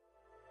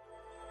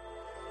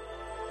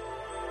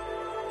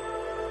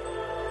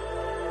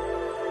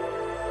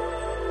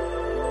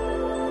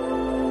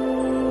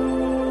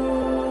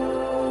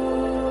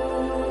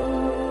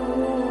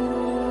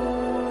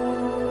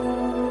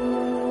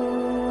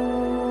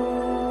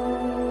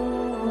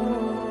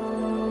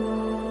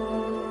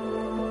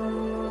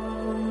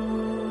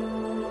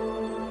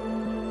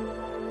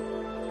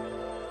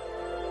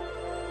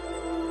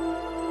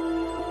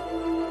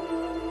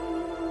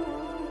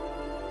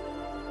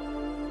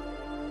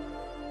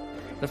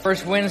The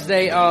first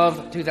Wednesday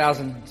of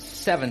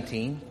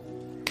 2017.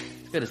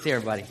 It's good to see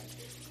everybody.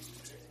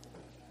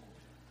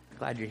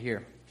 Glad you're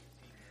here.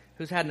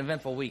 Who's had an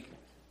eventful week?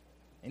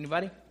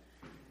 Anybody?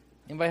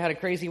 Anybody had a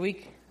crazy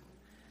week?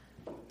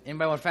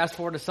 Anybody want to fast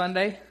forward to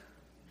Sunday?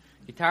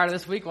 You tired of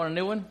this week? Want a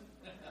new one?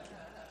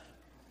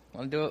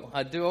 Want to do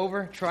a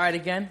do-over? Try it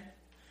again?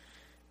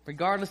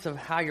 Regardless of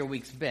how your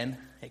week's been,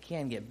 it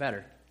can get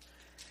better.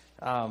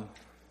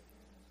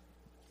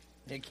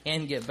 It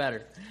can get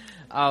better.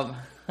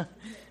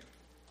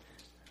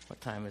 What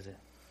time is it?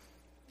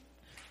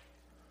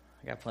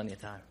 I got plenty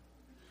of time.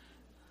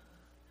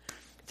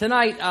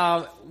 Tonight,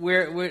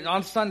 we're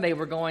on Sunday.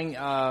 We're going,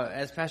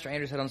 as Pastor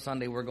Andrew said on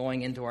Sunday, we're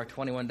going into our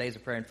 21 days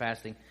of prayer and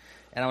fasting.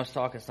 And I was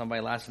talking to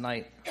somebody last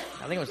night.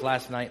 I think it was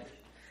last night.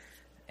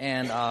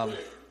 And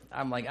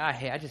I'm like,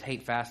 I just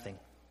hate fasting.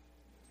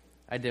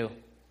 I do.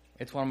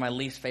 It's one of my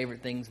least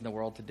favorite things in the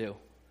world to do.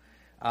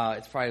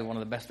 It's probably one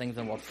of the best things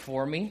in the world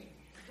for me.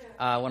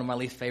 One of my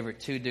least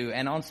favorite to do.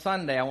 And on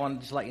Sunday, I want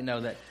to just let you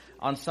know that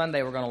on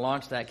Sunday, we're going to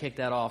launch that, kick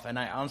that off. And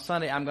on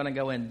Sunday, I'm going to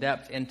go in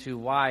depth into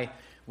why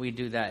we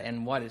do that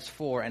and what it's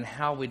for and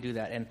how we do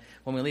that. And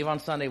when we leave on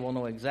Sunday, we'll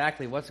know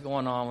exactly what's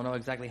going on. We'll know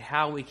exactly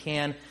how we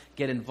can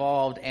get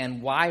involved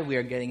and why we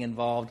are getting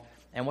involved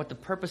and what the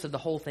purpose of the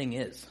whole thing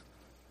is.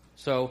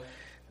 So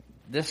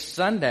this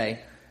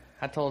Sunday,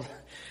 I forgot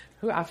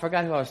who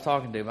I was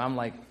talking to, but I'm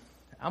like,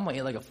 I'm going to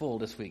eat like a fool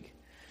this week.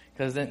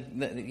 Because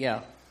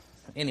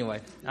anyway,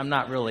 I'm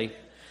not really,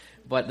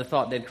 but the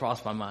thought did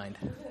cross my mind.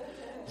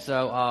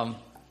 So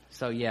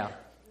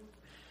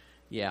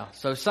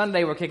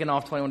Sunday we're kicking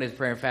off 21 days of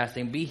prayer and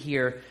fasting. Be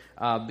here,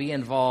 be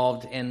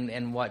involved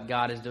in what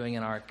God is doing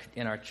in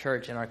our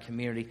church, in our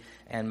community,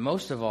 and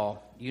most of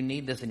all, you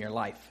need this in your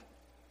life,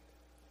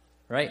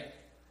 right?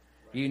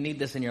 You need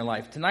this in your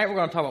life. Tonight we're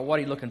going to talk about what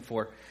are you looking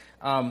for.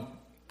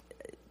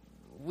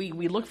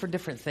 We look for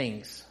different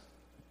things.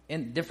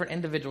 And different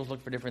individuals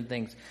look for different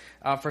things.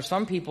 For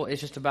some people,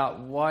 it's just about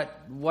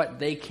what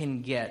they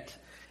can get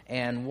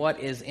and what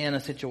is in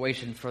a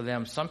situation for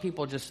them. Some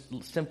people just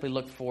simply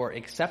look for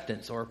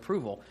acceptance or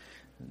approval.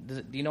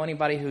 Do you know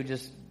anybody who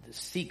just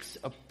seeks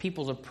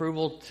people's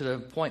approval to the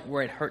point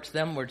where it hurts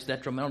them, where it's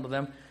detrimental to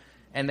them,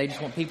 and they just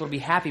want people to be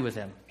happy with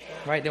them,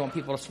 right? They want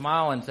people to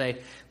smile and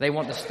say they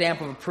want the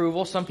stamp of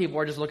approval. Some people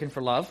are just looking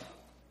for love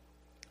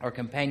or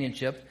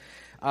companionship.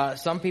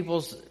 Some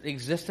people's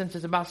existence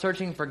is about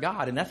searching for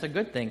God, and that's a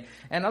good thing.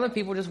 And other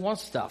people just want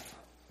stuff,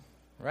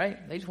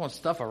 right? They just want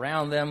stuff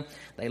around them.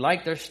 They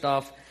like their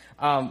stuff.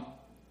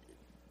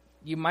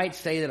 You might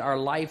say that our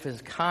life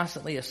is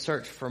constantly a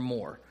search for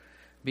more,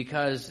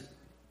 because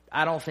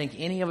I don't think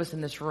any of us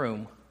in this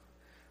room,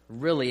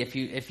 really, if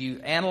you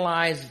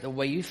analyze the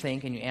way you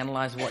think and you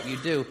analyze what you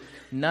do,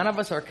 none of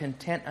us are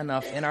content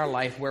enough in our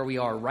life where we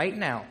are right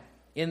now,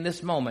 in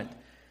this moment,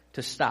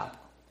 to stop.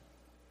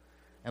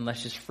 And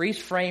let's just freeze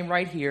frame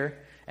right here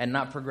and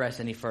not progress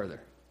any further.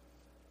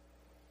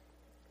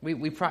 You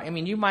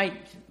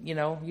might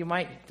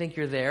think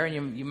you're there,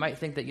 and you might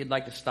think that you'd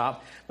like to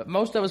stop, but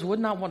most of us would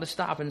not want to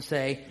stop and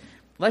say,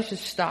 let's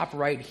just stop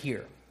right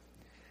here.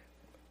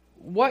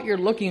 What you're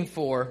looking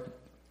for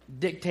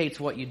dictates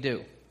what you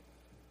do.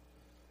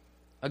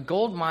 A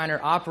gold miner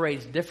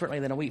operates differently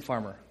than a wheat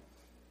farmer,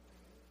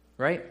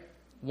 right?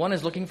 One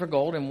is looking for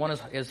gold and one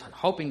is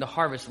hoping to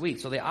harvest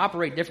wheat. So they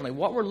operate differently.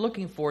 What we're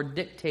looking for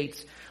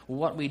dictates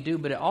what we do,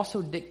 but it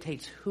also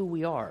dictates who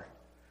we are.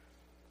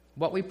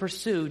 What we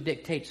pursue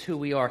dictates who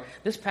we are.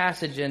 This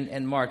passage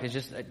in Mark is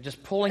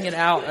just pulling it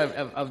out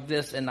of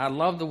this, and I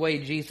love the way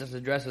Jesus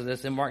addresses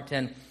this in Mark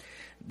 10.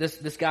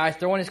 This guy,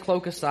 throwing his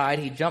cloak aside,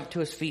 he jumped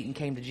to his feet and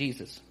came to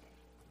Jesus.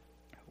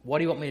 What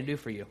do you want me to do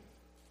for you?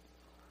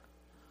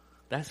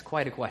 That's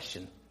quite a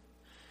question.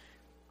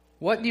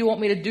 What do you want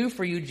me to do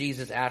for you?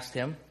 Jesus asked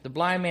him. The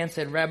blind man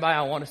said, Rabbi,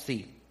 I want to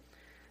see.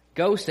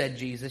 Go, said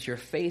Jesus, your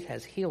faith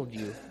has healed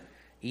you.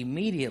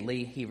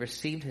 Immediately he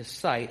received his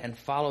sight and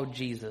followed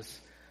Jesus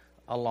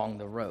along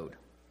the road.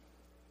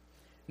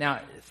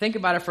 Now, think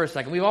about it for a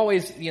second. We've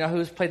always,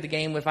 who's played the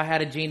game, if I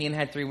had a genie and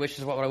had 3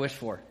 wishes, what would I wish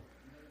for?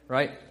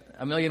 Right?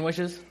 1,000,000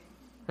 wishes?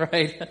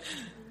 Right?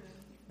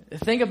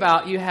 Think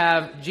about, you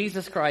have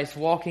Jesus Christ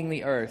walking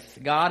the earth,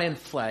 God in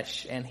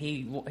flesh, and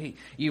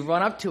you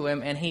run up to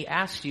him and he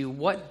asks you,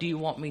 what do you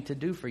want me to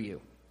do for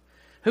you?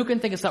 Who can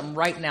think of something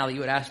right now that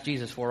you would ask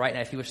Jesus for right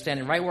now? If he was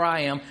standing right where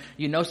I am,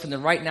 you know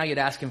something right now you'd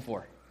ask him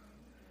for.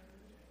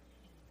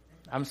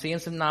 I'm seeing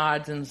some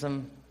nods and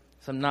some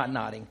not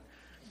nodding.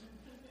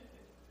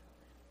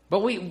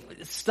 But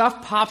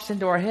stuff pops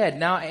into our head.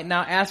 Now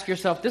ask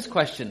yourself this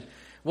question.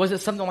 Was it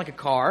something like a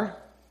car?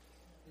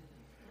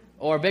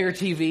 Or a bigger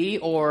TV,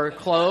 or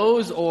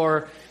clothes,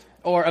 or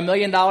 $1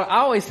 million. I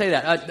always say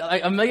that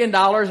 $1 million,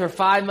 or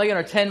 $5 million,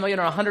 or $10 million,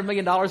 or $100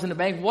 million in the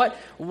bank. What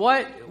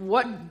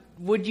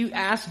would you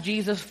ask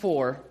Jesus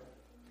for?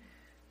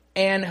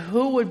 And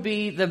who would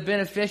be the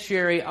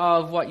beneficiary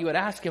of what you would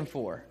ask him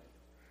for?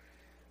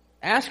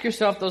 Ask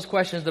yourself those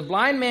questions. The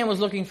blind man was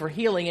looking for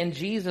healing, and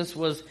Jesus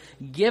was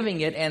giving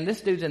it. And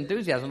this dude's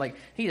enthusiasm,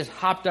 he just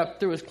hopped up,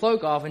 threw his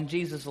cloak off, and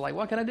Jesus was like,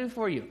 "What can I do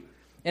for you?"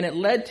 And it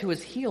led to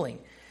his healing.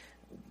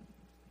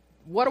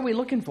 What are we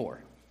looking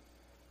for?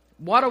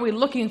 What are we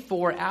looking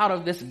for out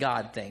of this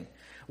God thing?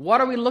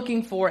 What are we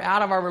looking for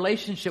out of our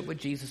relationship with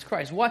Jesus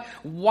Christ?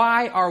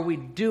 Why are we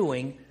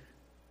doing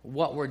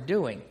what we're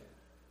doing?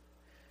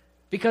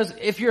 Because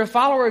if you're a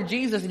follower of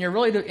Jesus and you're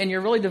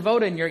really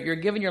devoted and you're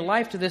giving your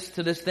life to this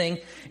thing,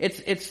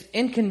 it's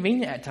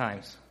inconvenient at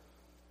times.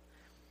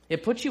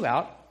 It puts you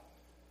out,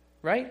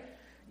 right?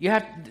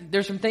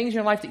 There's some things in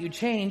your life that you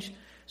change.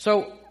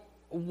 So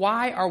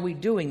why are we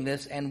doing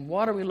this, and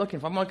what are we looking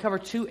for? I'm going to cover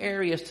two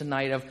areas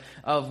tonight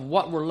of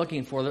what we're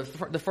looking for.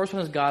 The first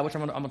one is God, which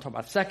I'm going to talk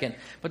about second.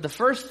 But the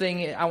first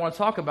thing I want to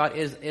talk about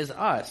is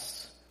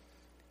us,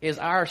 is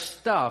our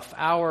stuff,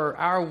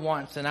 our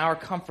wants and our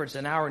comforts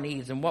and our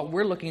needs. And what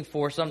we're looking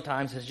for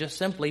sometimes is just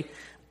simply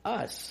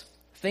us,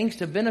 things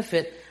to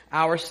benefit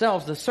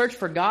ourselves. The search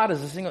for God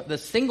is the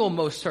single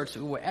most search that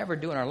we will ever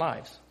do in our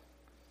lives,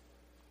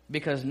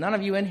 because none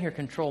of you in here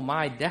control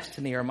my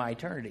destiny or my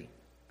eternity.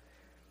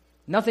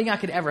 Nothing I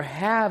could ever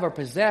have or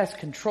possess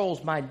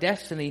controls my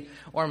destiny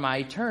or my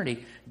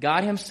eternity.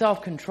 God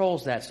himself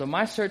controls that. So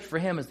my search for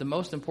him is the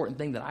most important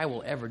thing that I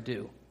will ever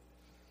do.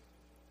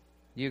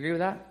 Do you agree with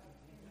that?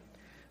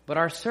 But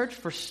our search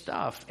for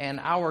stuff and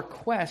our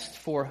quest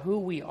for who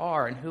we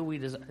are and who we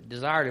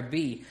desire to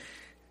be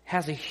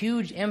has a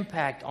huge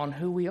impact on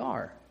who we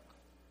are.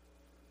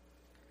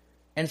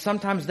 And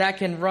sometimes that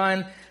can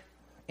run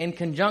in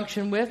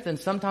conjunction with, and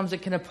sometimes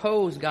it can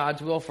oppose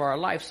God's will for our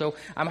life. So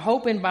I'm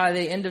hoping by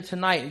the end of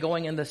tonight,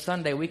 going into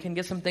Sunday, we can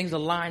get some things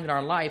aligned in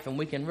our life, and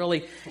we can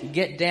really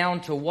get down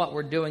to what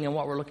we're doing and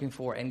what we're looking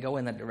for and go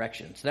in that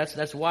direction. So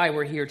that's why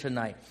we're here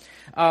tonight.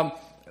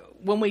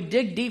 When we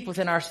dig deep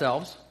within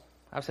ourselves,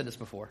 I've said this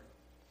before,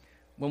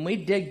 when we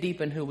dig deep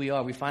in who we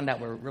are, we find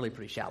out we're really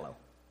pretty shallow.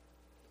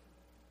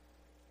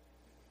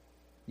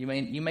 You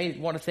may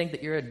want to think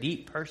that you're a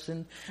deep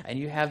person and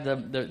you have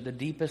the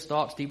deepest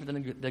thoughts, deeper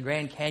than the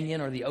Grand Canyon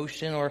or the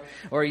ocean, or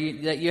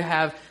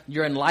that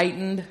you're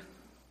enlightened.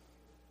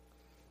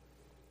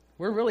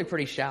 We're really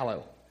pretty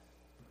shallow.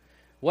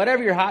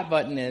 Whatever your hot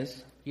button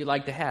is, you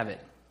like to have it.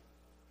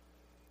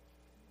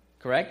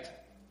 Correct?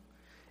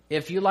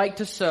 If you like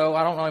to sew,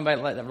 I don't know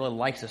anybody that really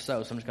likes to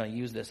sew, so I'm just going to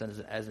use this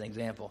as an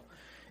example.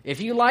 If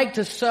you like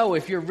to sew,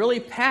 if you're really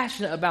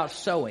passionate about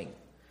sewing,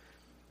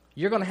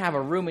 you're going to have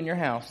a room in your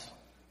house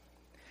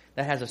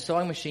that has a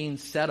sewing machine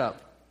set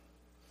up,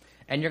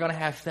 and you're going to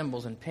have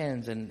thimbles and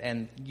pins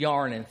and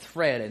yarn and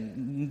thread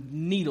and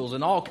needles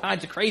and all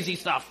kinds of crazy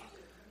stuff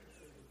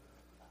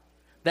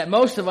that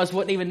most of us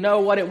wouldn't even know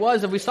what it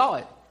was if we saw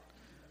it.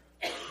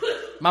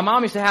 My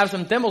mom used to have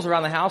some thimbles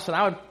around the house, and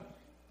I would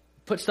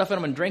put stuff in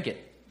them and drink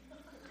it.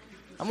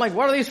 I'm like,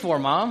 what are these for,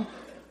 Mom?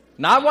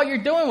 Not what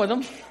you're doing with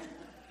them.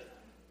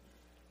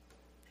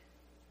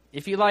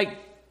 If you like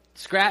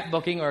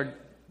scrapbooking or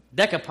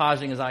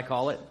decoupaging, as I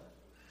call it,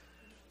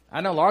 I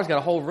know Laura's got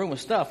a whole room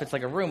of stuff. It's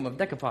like a room of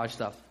decoupage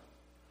stuff.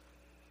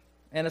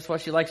 And that's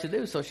what she likes to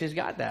do, so she's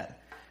got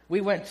that. We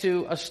went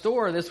to a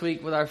store this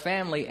week with our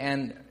family,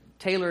 and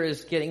Taylor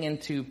is getting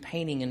into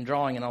painting and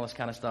drawing and all this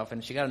kind of stuff,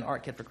 and she got an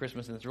art kit for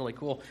Christmas, and it's really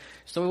cool.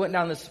 So we went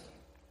down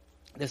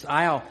this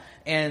aisle,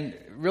 and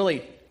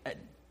really,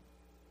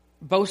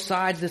 both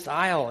sides of this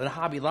aisle in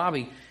Hobby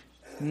Lobby,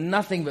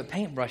 nothing but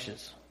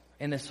paintbrushes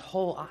in this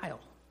whole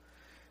aisle.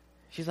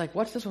 She's like,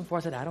 what's this one for?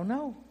 I said, I don't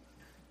know.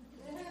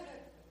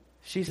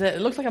 She said,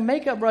 it looks like a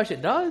makeup brush.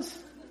 It does.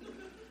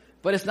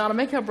 But it's not a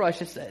makeup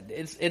brush.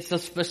 It's a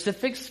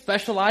specific,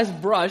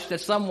 specialized brush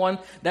that someone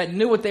that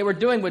knew what they were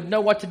doing would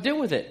know what to do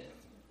with it.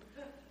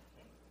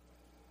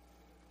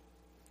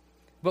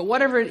 But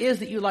whatever it is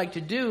that you like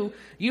to do,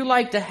 you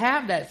like to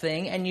have that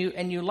thing, and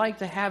you like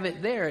to have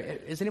it there.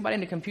 Is anybody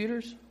into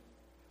computers?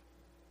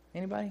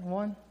 Anybody?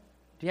 One?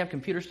 Do you have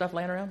computer stuff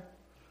laying around?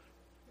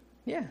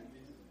 Yeah.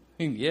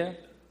 Yeah.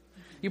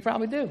 You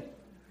probably do.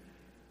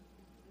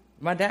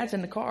 My dad's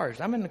into cars.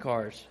 I'm into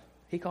cars.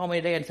 He called me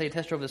today and said he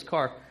test drove this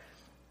car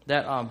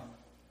that,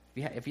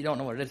 if you don't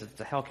know what it is, it's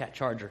a Hellcat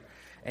Charger.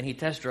 And he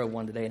test drove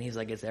one today, and he's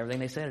like, it's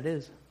everything they said it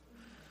is.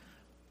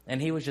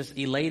 And he was just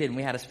elated, and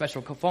we had a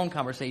special phone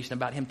conversation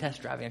about him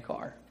test driving a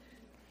car.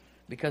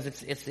 Because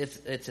it's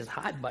his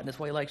hot button. That's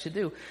what he likes to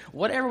do.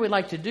 Whatever we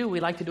like to do, we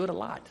like to do it a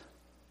lot.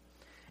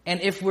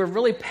 And if we're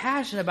really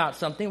passionate about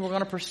something, we're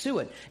going to pursue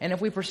it. And if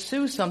we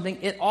pursue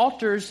something, it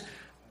alters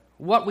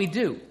what we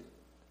do.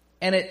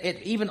 And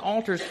it even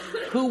alters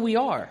who we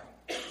are.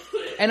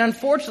 And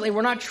unfortunately,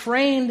 we're not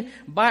trained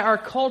by our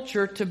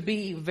culture to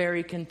be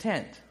very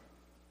content.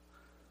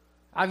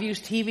 I've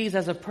used TVs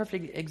as a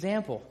perfect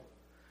example.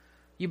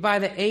 You buy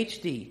the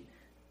HD,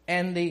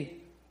 and the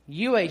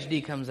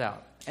UHD comes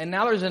out. And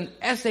now there's an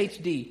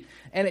SHD,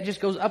 and it just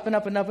goes up and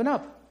up and up and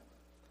up.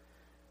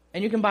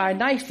 And you can buy a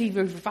nice TV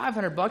for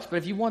 $500, but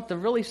if you want the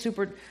really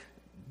super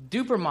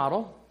duper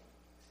model,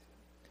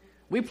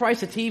 we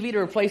price a TV to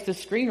replace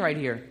this screen right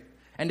here.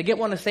 And to get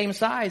one the same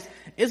size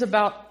is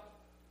about,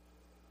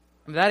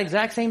 that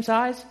exact same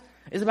size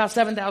is about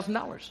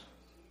 $7,000.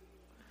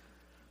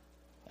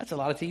 That's a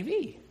lot of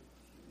TV,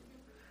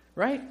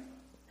 right?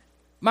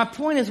 My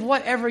point is,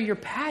 whatever you're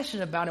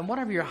passionate about and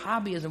whatever your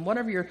hobby is and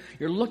whatever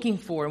you're looking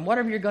for and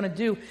whatever you're going to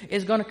do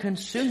is going to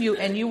consume you,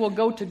 and you will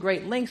go to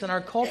great lengths, and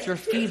our culture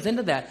feeds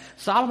into that.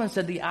 Solomon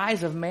said the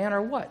eyes of man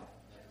are what?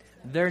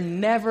 They're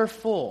never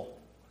full.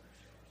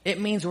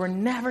 It means we're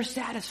never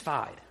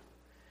satisfied.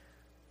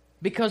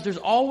 Because there's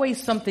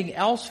always something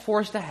else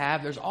for us to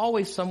have. There's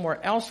always somewhere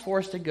else for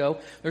us to go.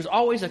 There's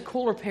always a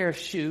cooler pair of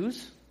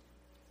shoes.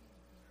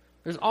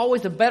 There's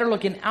always a better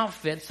looking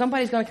outfit.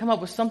 Somebody's going to come up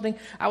with something.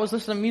 I was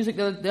listening to music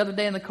the other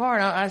day in the car,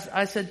 and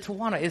I said,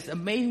 Tawana, it's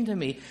amazing to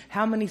me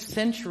how many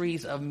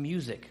centuries of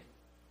music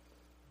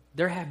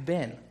there have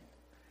been.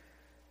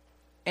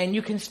 And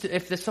you can,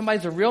 if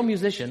somebody's a real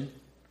musician,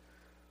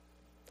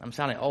 I'm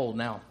sounding old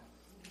now.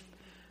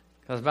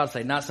 I was about to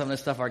say, not some of the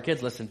stuff our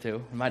kids listen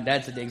to. My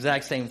dad said the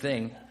exact same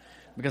thing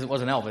because it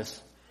wasn't Elvis.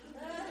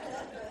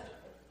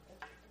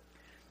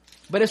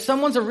 But if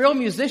someone's a real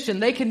musician,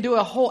 they can do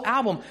a whole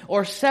album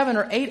or 7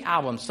 or 8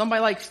 albums.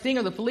 Somebody like Sting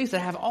or the Police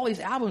that have all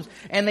these albums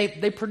and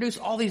they produce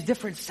all these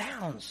different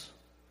sounds.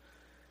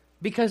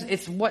 Because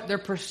it's what they're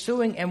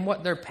pursuing and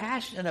what they're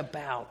passionate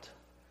about.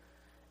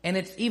 And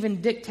it's even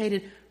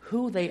dictated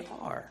who they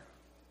are.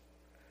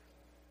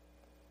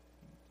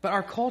 But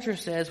our culture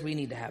says we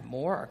need to have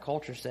more. Our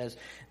culture says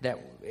that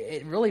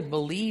it really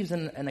believes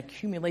in an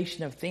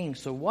accumulation of things.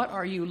 So what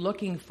are you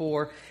looking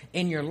for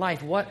in your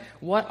life? What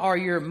are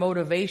your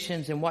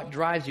motivations and what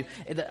drives you?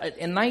 In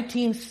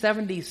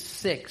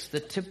 1976, the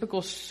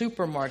typical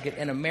supermarket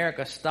in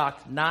America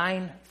stocked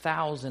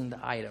 9,000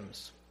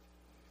 items.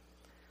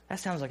 That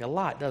sounds like a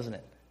lot, doesn't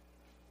it?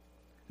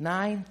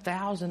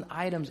 9,000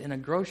 items in a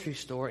grocery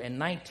store in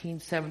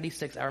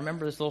 1976. I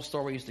remember this little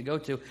store we used to go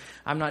to.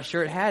 I'm not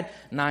sure it had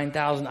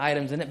 9,000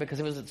 items in it because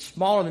it was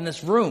smaller than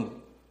this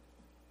room.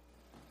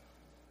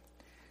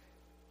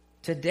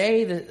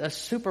 Today, a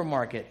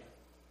supermarket,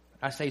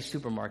 I say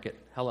supermarket,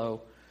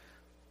 hello,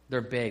 they're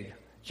big,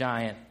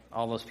 giant,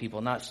 all those people,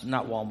 not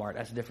Walmart.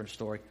 That's a different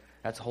story.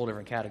 That's a whole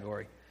different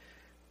category.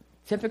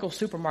 Typical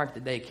supermarket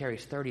today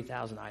carries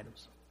 30,000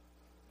 items.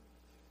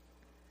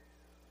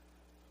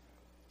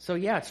 So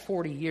yeah, it's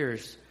 40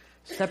 years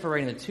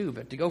separating the two,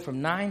 but to go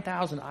from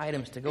 9,000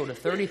 items to go to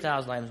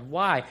 30,000 items,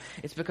 why?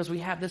 It's because we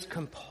have this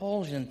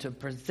compulsion to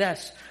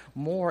possess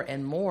more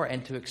and more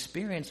and to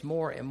experience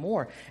more and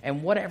more.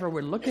 And whatever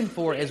we're looking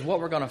for is what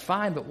we're going to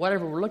find, but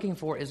whatever we're looking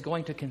for is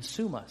going to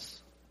consume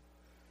us.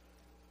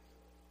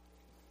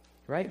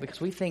 Right? Because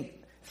we think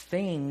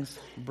things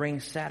bring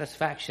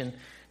satisfaction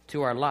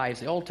to our lives.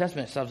 The Old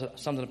Testament sums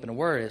it up in a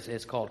word.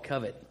 It's called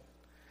covet.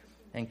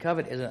 And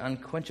covet is an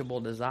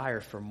unquenchable desire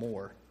for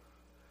more.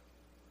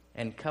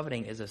 And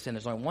coveting is a sin.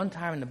 There's only one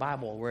time in the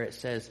Bible where it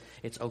says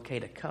it's okay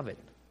to covet.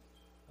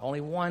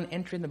 Only one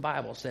entry in the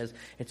Bible says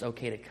it's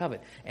okay to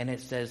covet. And it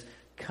says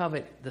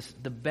covet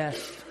the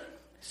best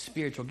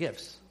spiritual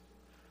gifts.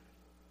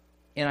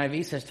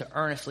 NIV says to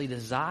earnestly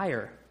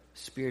desire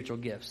spiritual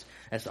gifts.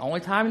 That's the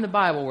only time in the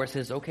Bible where it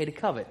says it's okay to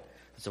covet.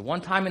 It's the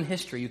one time in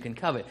history you can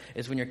covet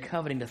is when you're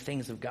coveting the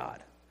things of God.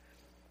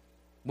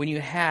 When you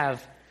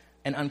have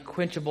an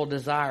unquenchable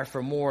desire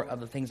for more of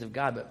the things of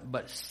God.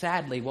 But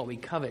sadly, what we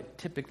covet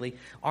typically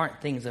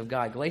aren't things of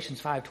God.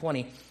 Galatians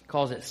 5:20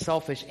 calls it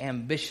selfish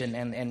ambition.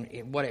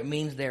 And what it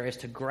means there is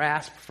to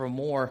grasp for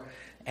more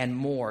and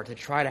more, to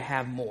try to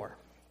have more.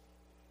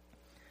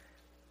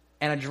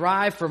 And a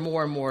drive for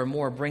more and more and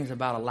more brings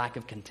about a lack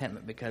of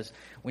contentment because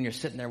when you're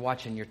sitting there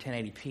watching your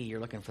 1080p,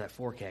 you're looking for that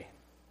 4K.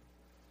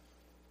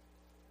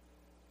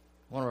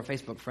 One of our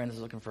Facebook friends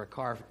is looking for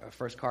a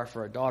first car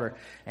for her daughter,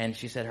 and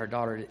she said her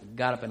daughter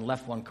got up and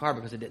left one car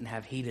because it didn't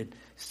have heated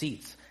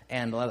seats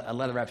and a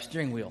leather-wrapped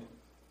steering wheel.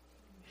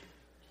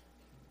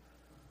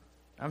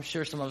 I'm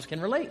sure some of us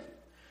can relate.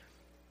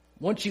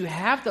 Once you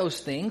have those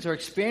things or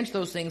experience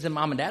those things in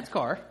mom and dad's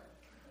car,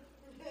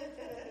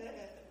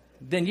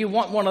 then you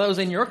want one of those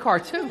in your car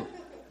too,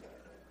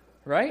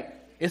 right?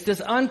 It's this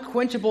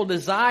unquenchable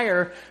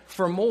desire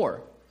for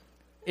more.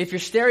 If your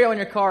stereo in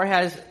your car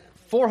has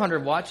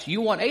 400 watts, you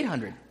want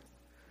 800.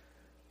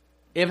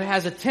 If it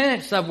has a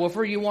 10-inch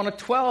subwoofer, you want a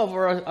 12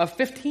 or a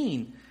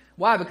 15.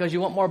 Why? Because you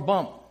want more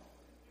bump.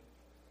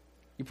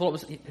 You pull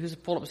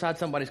up beside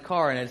somebody's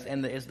car,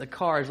 and the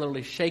car is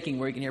literally shaking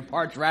where you can hear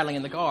parts rattling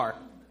in the car.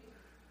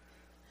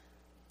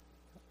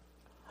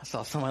 I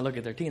saw somebody look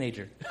at their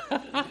teenager.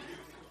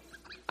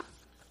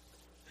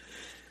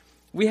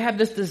 We have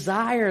this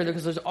desire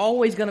because there's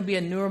always going to be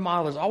a newer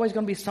model. There's always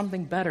going to be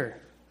something better.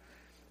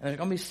 And there's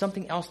going to be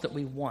something else that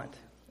we want.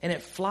 And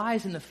it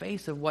flies in the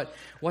face of what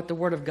the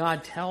Word of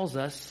God tells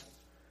us.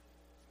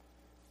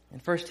 In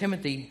 1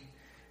 Timothy,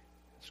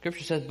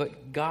 Scripture says,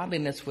 but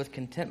godliness with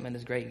contentment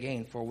is great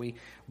gain, for we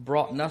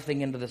brought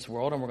nothing into this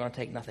world, and we're going to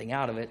take nothing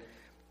out of it.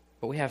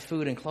 But we have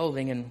food and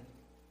clothing, and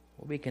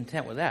we'll be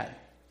content with that.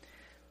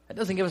 That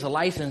doesn't give us a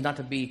license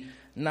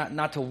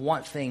not to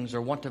want things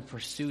or want to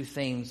pursue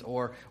things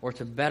or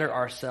to better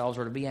ourselves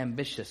or to be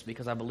ambitious,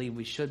 because I believe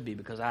we should be,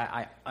 because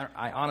I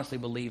honestly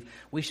believe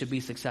we should be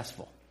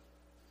successful.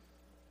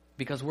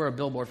 Because we're a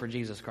billboard for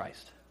Jesus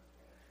Christ.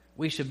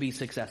 We should be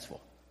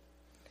successful.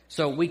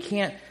 So we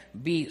can't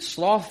be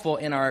slothful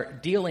in our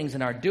dealings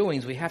and our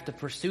doings. We have to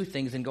pursue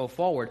things and go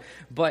forward.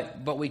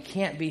 But we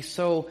can't be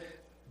so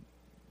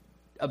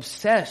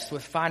obsessed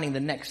with finding the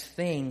next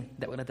thing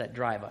that would let that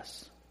drive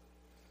us.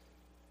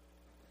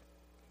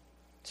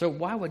 So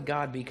why would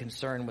God be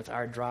concerned with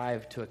our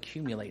drive to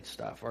accumulate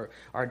stuff or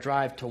our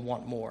drive to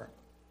want more?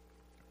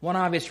 One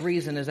obvious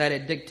reason is that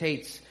it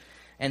dictates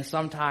and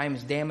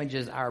sometimes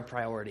damages our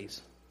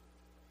priorities.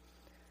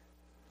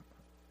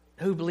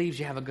 Who believes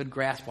you have a good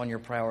grasp on your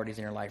priorities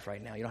in your life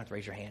right now? You don't have to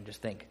raise your hand,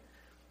 just think.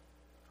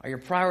 Are your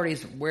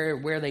priorities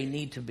where they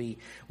need to be?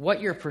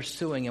 What you're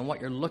pursuing and what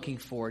you're looking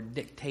for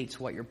dictates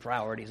what your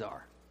priorities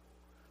are.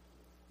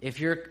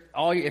 If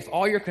all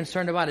you're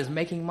concerned about is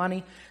making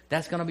money,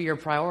 that's going to be your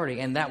priority,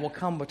 and that will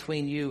come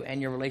between you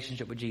and your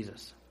relationship with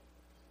Jesus.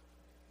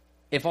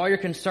 If all you're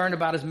concerned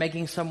about is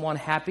making someone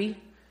happy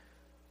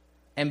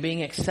and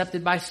being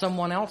accepted by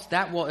someone else,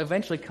 that will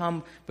eventually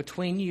come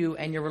between you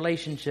and your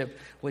relationship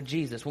with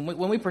Jesus.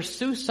 When we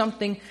pursue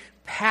something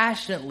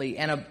passionately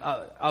and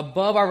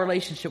above our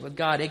relationship with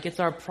God, it gets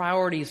our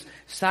priorities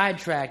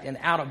sidetracked and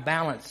out of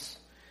balance.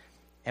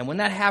 And when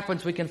that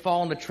happens, we can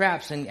fall into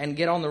traps and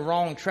get on the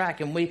wrong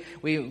track, and we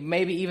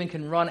maybe even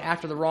can run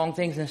after the wrong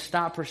things and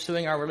stop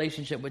pursuing our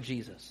relationship with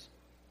Jesus.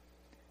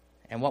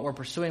 And what we're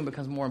pursuing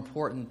becomes more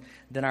important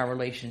than our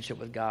relationship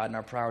with God, and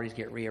our priorities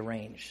get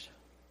rearranged.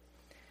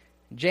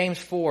 James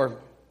 4,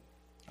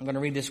 I'm going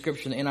to read the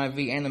scripture in the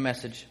NIV and the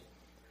Message.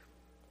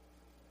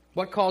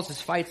 What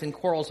causes fights and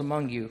quarrels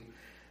among you?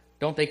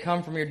 Don't they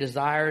come from your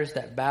desires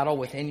that battle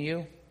within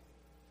you?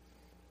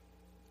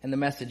 And the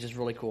Message is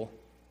really cool.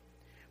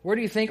 Where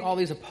do you think all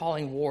these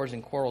appalling wars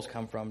and quarrels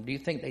come from? Do you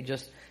think they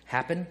just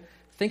happen?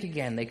 Think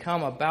again. They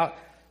come about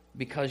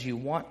because you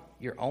want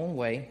your own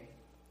way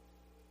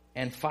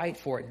and fight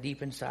for it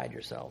deep inside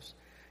yourselves.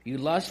 You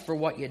lust for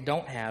what you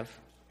don't have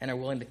and are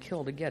willing to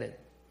kill to get it.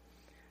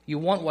 You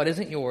want what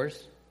isn't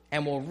yours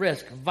and will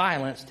risk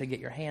violence to get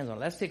your hands on it.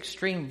 That's the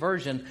extreme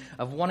version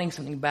of wanting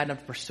something bad enough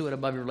to pursue it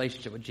above your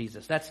relationship with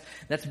Jesus.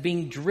 That's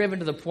being driven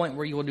to the point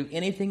where you will do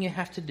anything you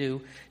have to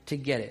do to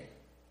get it.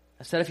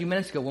 I said a few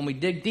minutes ago, when we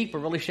dig deep,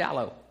 we're really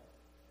shallow.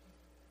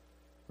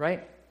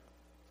 Right?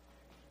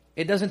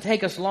 It doesn't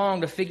take us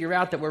long to figure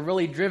out that we're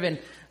really driven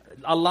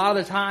a lot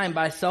of the time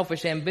by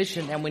selfish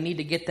ambition, and we need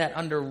to get that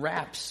under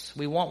wraps.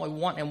 We want what we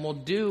want, and we'll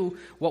do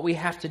what we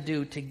have to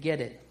do to get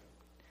it.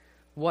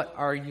 What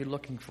are you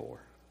looking for?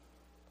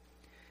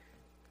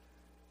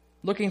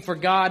 Looking for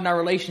God and our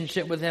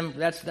relationship with Him,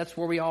 that's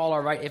where we all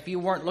are, right? If you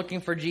weren't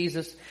looking for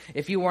Jesus,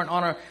 if you weren't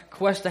on a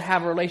quest to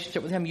have a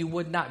relationship with Him, you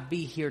would not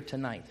be here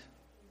tonight.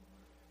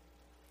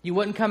 You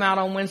wouldn't come out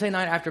on Wednesday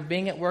night after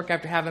being at work,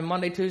 after having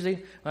Monday,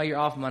 Tuesday. Well, you're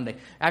off Monday.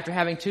 After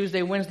having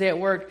Tuesday, Wednesday at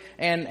work,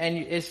 and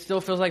it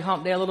still feels like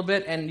hump day a little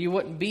bit, and you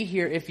wouldn't be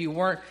here if you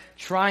weren't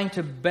trying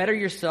to better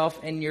yourself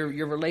and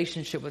your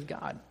relationship with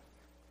God.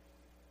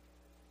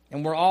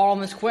 And we're all on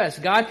this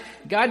quest. God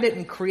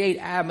didn't create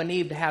Adam and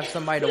Eve to have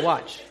somebody to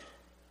watch.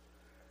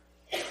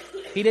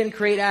 He didn't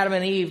create Adam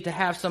and Eve to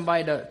have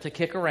somebody to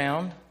kick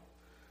around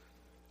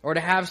or to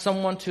have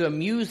someone to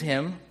amuse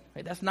him.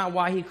 That's not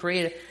why He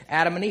created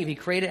Adam and Eve. He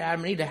created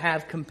Adam and Eve to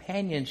have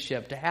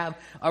companionship, to have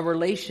a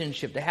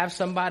relationship, to have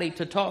somebody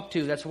to talk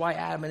to. That's why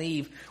Adam and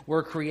Eve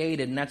were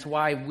created, and that's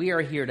why we are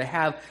here, to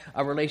have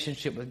a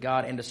relationship with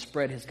God and to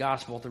spread His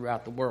gospel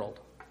throughout the world.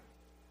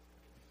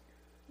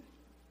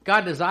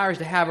 God desires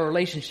to have a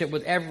relationship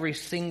with every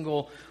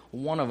single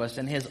one of us,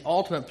 and His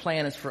ultimate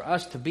plan is for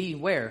us to be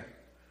where?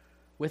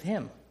 With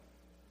Him.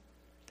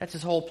 That's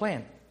His whole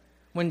plan.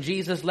 When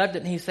Jesus left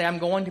it and He said, I'm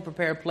going to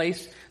prepare a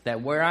place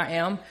that where I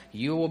am,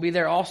 you will be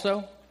there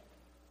also.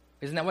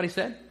 Isn't that what He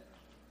said?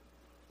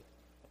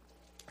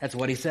 That's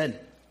what He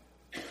said.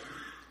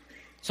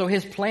 So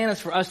His plan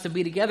is for us to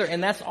be together,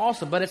 and that's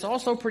awesome, but it's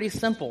also pretty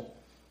simple.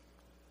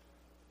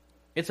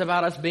 It's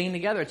about us being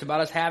together. It's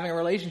about us having a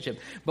relationship.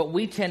 But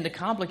we tend to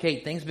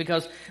complicate things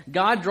because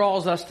God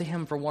draws us to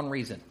Him for one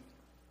reason,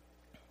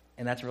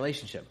 and that's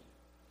relationship.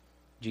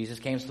 Jesus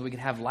came so that we could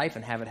have life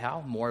and have it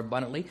how? More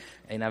abundantly.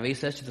 And NIV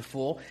says to the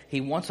full.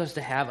 He wants us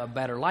to have a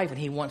better life, and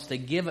He wants to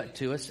give it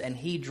to us, and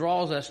He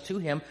draws us to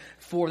Him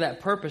for that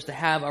purpose, to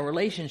have a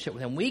relationship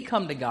with Him. We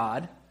come to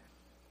God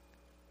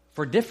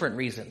for different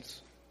reasons.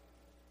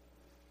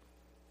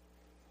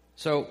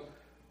 So,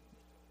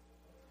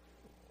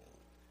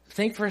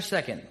 think for a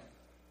second.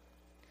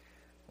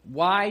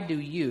 Why do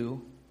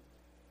you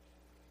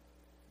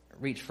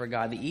reach for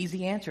God? The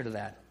easy answer to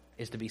that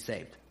is to be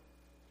saved.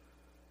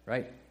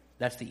 Right?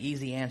 That's the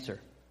easy answer.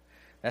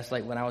 That's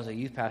like when I was a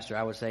youth pastor,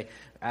 I would say,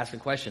 ask a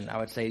question. I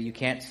would say, you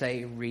can't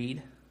say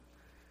read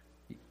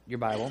your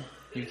Bible.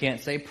 You can't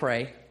say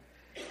pray.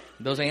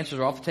 Those answers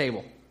are off the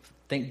table.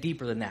 Think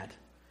deeper than that.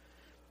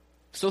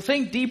 So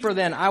think deeper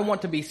than, I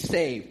want to be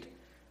saved.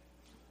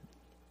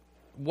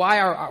 Why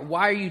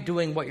are you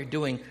doing what you're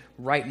doing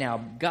right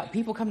now?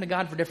 People come to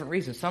God for different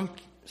reasons. Some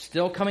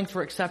still coming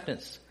for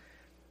acceptance.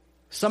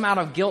 Some out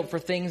of guilt for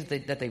things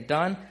that they've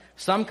done.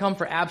 Some come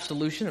for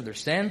absolution of their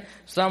sin.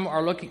 Some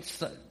are looking,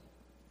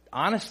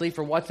 honestly,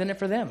 for what's in it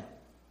for them.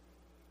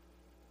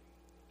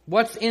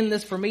 What's in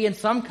this for me? And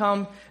some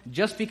come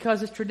just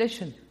because it's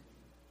tradition.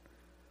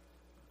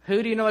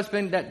 Who do you know it's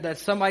been that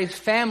somebody's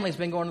family's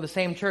been going to the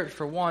same church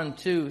for 1,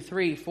 2,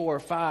 3, 4,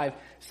 5,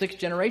 6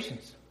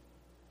 generations?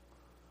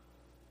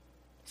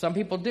 Some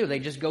people do. They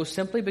just go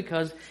simply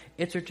because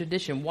it's a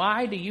tradition.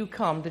 Why do you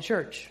come to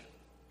church?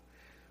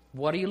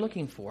 What are you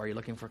looking for? Are you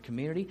looking for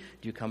community?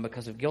 Do you come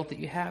because of guilt that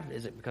you have?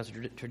 Is it because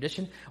of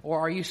tradition? Or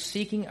are you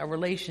seeking a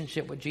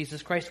relationship with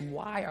Jesus Christ?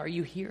 Why are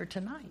you here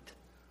tonight?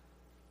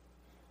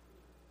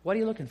 What are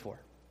you looking for?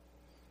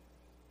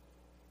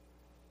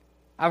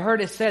 I've heard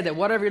it said that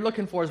whatever you're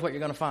looking for is what you're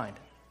going to find.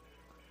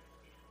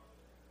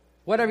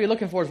 Whatever you're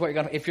looking for is what you're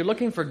going to. If you're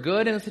looking for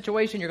good in a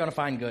situation, you're going to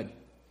find good.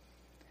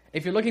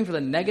 If you're looking for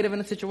the negative in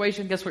a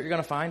situation, guess what you're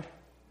going to find?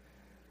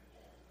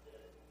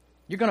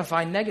 You're going to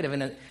find negative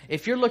in it.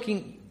 If you're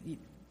looking,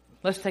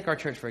 let's take our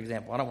church for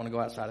example. I don't want to go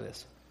outside of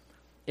this.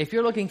 If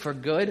you're looking for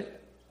good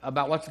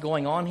about what's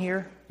going on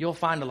here, you'll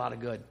find a lot of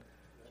good.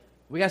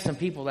 We got some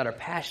people that are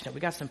passionate.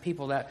 We got some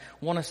people that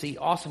want to see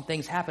awesome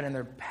things happen, and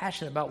they're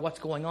passionate about what's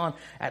going on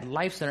at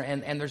Life Center,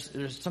 and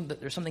there's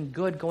something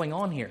good going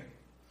on here.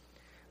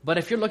 But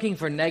if you're looking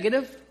for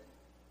negative,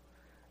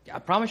 I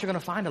promise you're going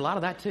to find a lot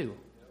of that too.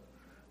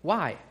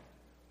 Why?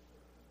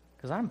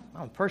 Because I'm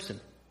a person.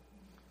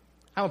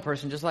 I'm a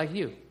person just like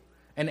you.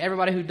 And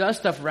everybody who does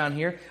stuff around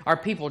here are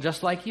people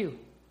just like you.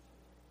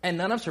 And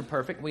none of us are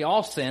perfect. We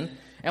all sin,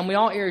 and we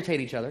all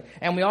irritate each other,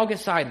 and we all get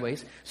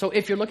sideways. So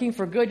if you're looking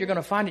for good, you're going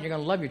to find it. You're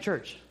going to love your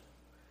church.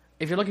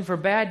 If you're looking for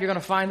bad, you're going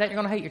to find that. You're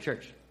going to hate your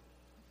church.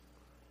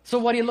 So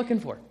what are you looking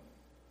for?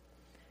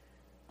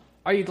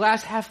 Are you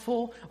glass half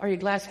full? Or are you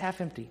glass half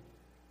empty?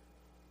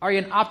 Are you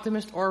an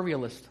optimist or a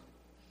realist?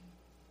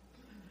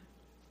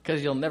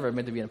 Because you'll never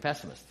admit to being a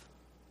pessimist.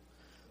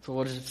 So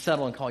we'll just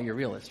settle and call you a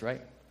realist,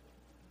 right?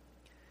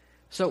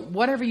 So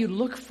whatever you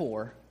look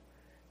for,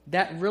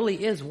 that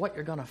really is what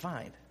you're going to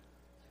find.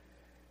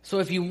 So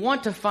if you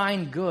want to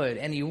find good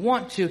and you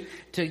want to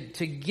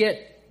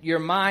get your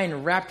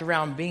mind wrapped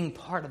around being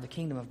part of the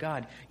kingdom of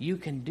God, you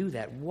can do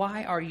that.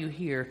 Why are you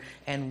here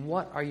and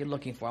what are you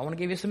looking for? I want to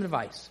give you some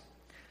advice.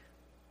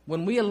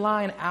 When we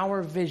align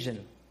our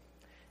vision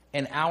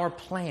and our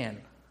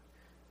plan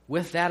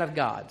with that of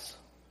God's,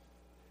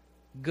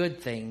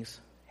 good things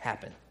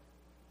happen.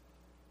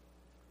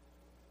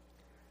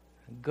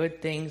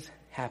 Good things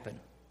happen.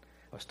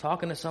 I was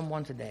talking to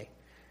someone today,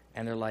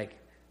 and they're like,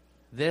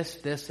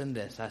 this, and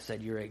this. I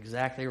said, you're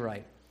exactly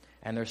right.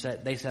 And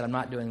they said, I'm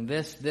not doing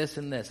this,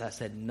 and this. I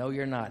said, no,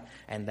 you're not.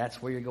 And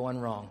that's where you're going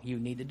wrong. You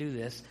need to do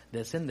this,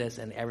 and this,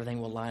 and everything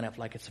will line up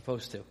like it's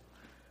supposed to.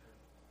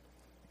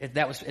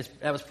 That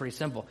was pretty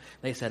simple.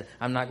 They said,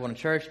 I'm not going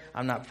to church.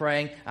 I'm not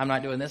praying. I'm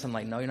not doing this. I'm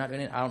like, no, you're not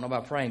doing it. I don't know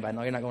about praying, but I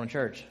know you're not going to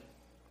church.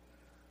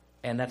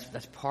 And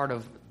that's part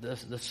of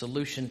the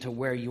solution to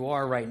where you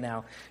are right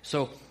now.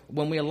 So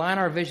when we align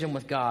our vision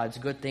with God's,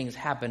 good things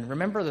happen.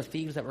 Remember the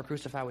thieves that were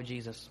crucified with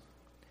Jesus?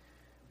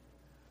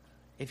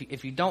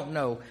 If you don't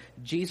know,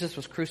 Jesus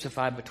was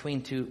crucified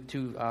between two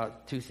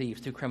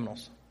thieves, two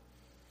criminals.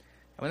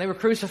 And when they were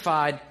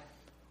crucified,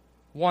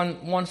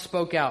 one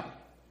spoke out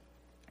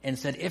and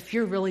said, if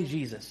you're really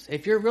Jesus,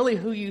 if you're really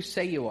who you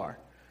say you are,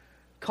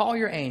 call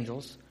your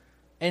angels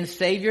and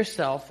save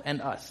yourself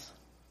and us.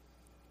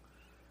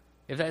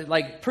 If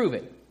that, prove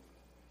it.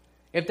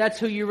 If that's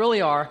who you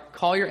really are,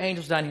 call your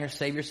angels down here,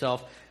 save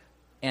yourself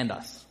and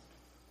us.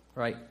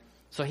 Right?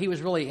 So he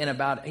was really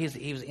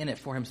he was in it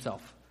for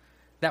himself.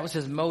 That was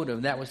his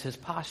motive. That was his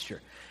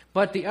posture.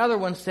 But the other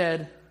one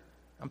said,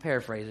 I'm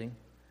paraphrasing,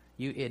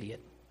 you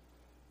idiot.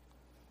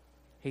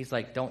 He's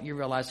like, don't you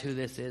realize who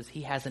this is?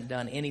 He hasn't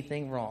done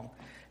anything wrong.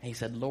 And he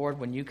said, Lord,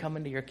 when you come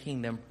into your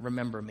kingdom,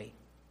 remember me.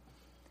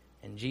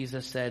 And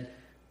Jesus said,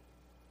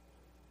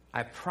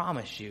 I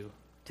promise you,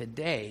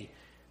 today,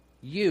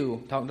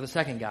 you, talking to the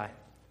second guy,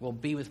 will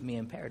be with me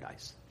in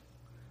paradise.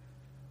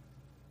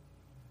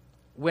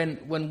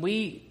 When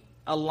we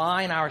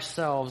align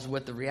ourselves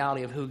with the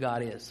reality of who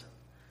God is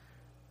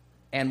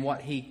and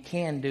what he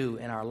can do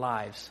in our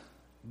lives,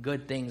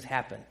 good things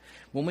happen.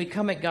 When we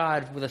come at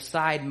God with a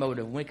side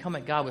motive, when we come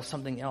at God with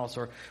something else,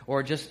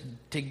 or just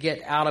to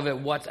get out of it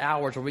what's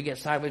ours, or we get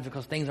sideways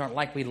because things aren't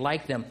like we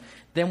like them,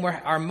 then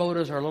our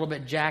motives are a little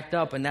bit jacked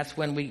up, and that's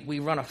when we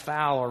run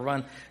afoul or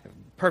run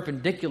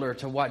perpendicular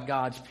to what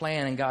God's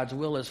plan and God's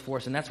will is for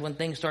us, and that's when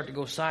things start to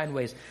go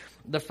sideways.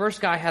 The first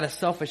guy had a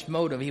selfish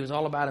motive. He was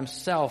all about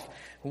himself.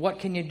 What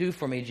can you do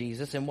for me,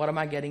 Jesus, and what am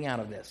I getting out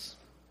of this?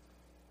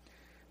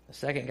 The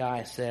second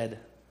guy said,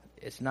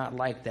 it's not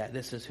like that.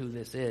 This is who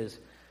this is.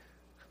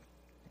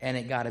 And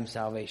it got him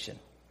salvation.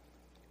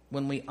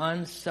 When we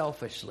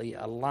unselfishly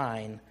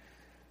align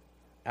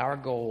our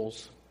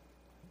goals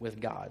with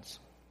God's,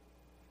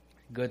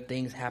 good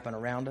things happen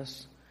around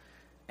us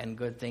and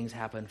good things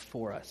happen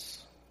for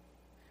us.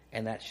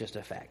 And that's just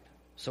a fact.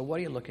 So what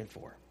are you looking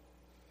for?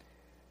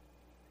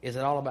 Is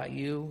it all about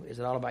you? Is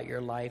it all about your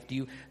life?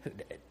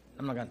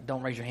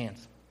 Don't raise your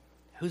hands.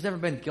 Who's ever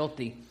been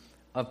guilty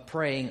of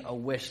praying a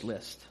wish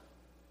list?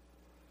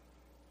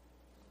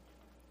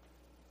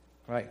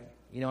 Right?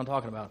 You know what I'm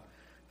talking about.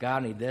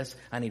 God, I need this,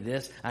 I need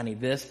this, I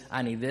need this,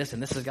 I need this,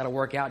 and this has got to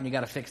work out, and you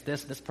got to fix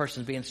this. This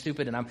person's being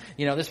stupid, and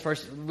this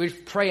person, we're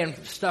praying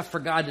stuff for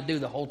God to do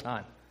the whole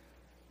time.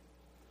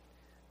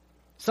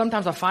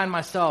 Sometimes I find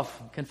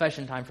myself,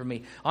 confession time for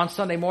me, on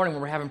Sunday morning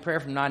when we're having prayer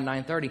from 9 to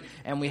 9:30,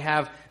 and we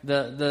have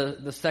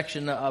the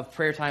section of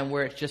prayer time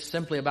where it's just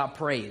simply about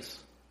praise.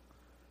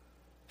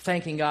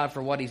 Thanking God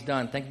for what He's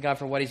done, thanking God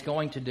for what He's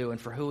going to do and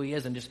for who He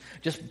is, and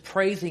just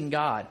praising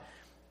God.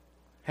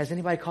 Has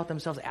anybody caught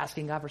themselves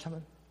asking God for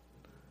something?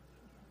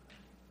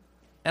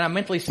 And I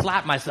mentally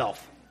slap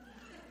myself.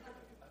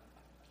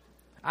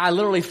 I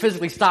literally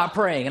physically stop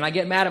praying, and I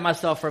get mad at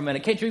myself for a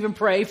minute. Can't you even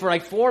pray for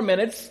like 4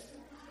 minutes?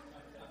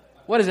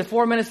 What is it,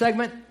 4-minute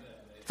segment?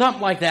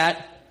 Something like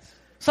that.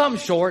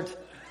 Something short.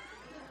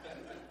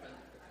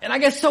 And I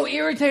get so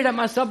irritated at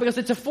myself because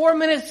it's a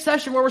 4-minute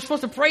session where we're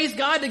supposed to praise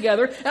God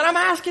together, and I'm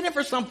asking Him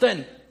for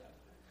something.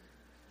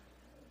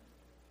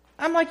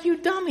 I'm like, you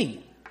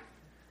dummy.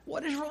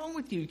 What is wrong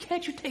with you?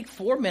 Can't you take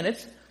 4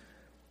 minutes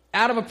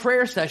out of a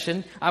prayer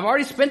session? I've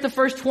already spent the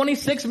first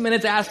 26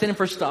 minutes asking Him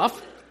for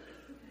stuff.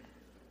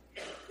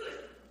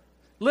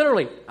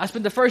 Literally, I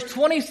spent the first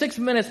 26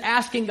 minutes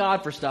asking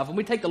God for stuff, and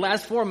we take the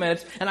last 4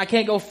 minutes, and I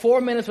can't go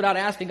 4 minutes without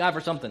asking God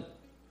for something.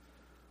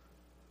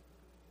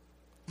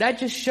 That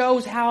just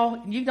shows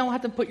how you don't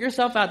have to put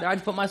yourself out there. I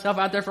just put myself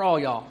out there for all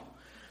y'all.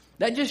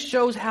 That just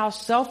shows how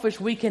selfish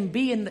we can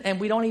be, and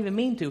we don't even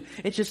mean to.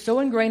 It's just so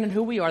ingrained in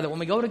who we are that when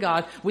we go to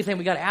God, we think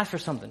we got to ask for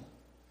something.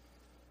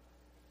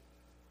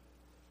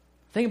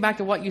 Think back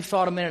to what you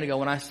thought a minute ago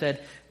when I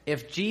said,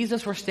 if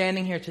Jesus were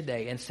standing here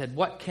today and said,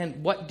 what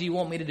do you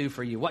want me to do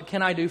for you? What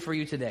can I do for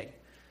you today?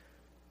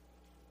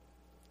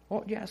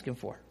 What would you ask Him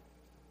for?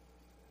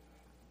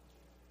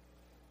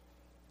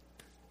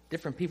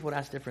 Different people would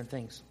ask different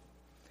things.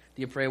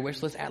 Do you pray a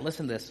wish list?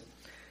 Listen to this.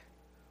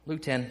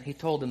 Luke 10, He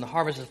told them, the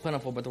harvest is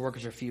plentiful, but the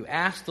workers are few.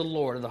 Ask the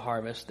Lord of the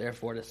harvest,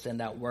 therefore, to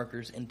send out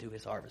workers into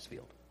His harvest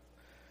field.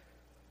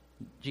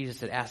 Jesus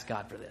said, ask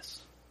God for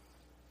this.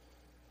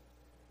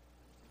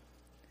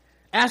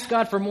 Ask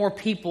God for more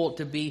people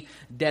to be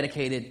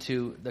dedicated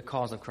to the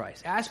cause of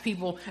Christ. Ask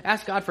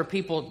God for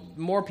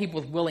more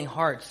people with willing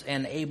hearts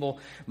and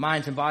able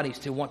minds and bodies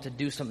to want to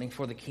do something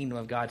for the kingdom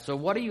of God. So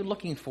what are you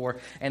looking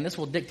for? And this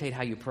will dictate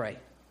how you pray.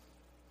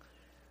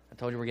 I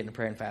told you we're getting to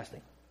prayer and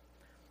fasting.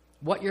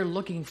 What you're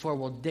looking for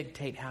will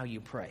dictate how you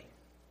pray.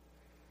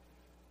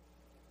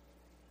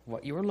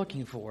 What you are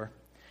looking for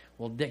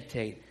will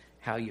dictate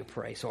how you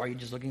pray. So are you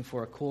just looking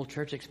for a cool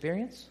church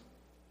experience?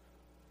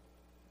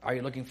 Are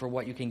you looking for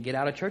what you can get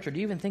out of church, or do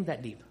you even think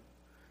that deep?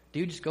 Do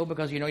you just go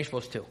because you know you're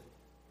supposed to?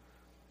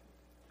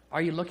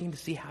 Are you looking to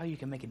see how you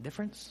can make a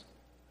difference?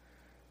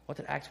 What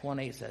did Acts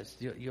 1:8 says?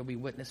 You'll be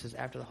witnesses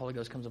after the Holy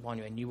Ghost comes upon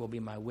you, and you will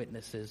be my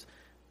witnesses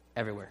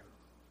everywhere.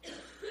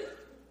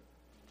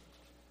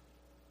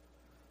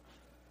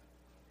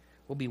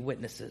 We'll be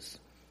witnesses.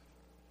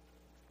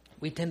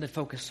 We tend to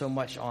focus so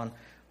much on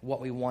what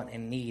we want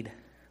and need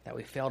that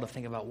we fail to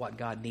think about what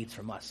God needs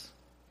from us.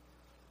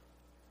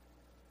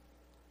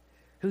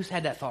 Who's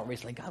had that thought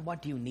recently? God,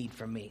 what do you need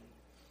from me?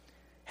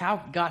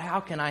 God,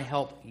 how can I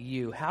help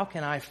you? How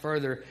can I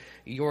further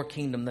your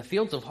kingdom? The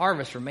fields of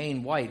harvest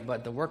remain white,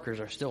 but the workers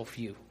are still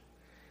few.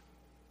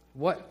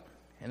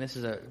 And this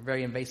is a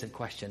very invasive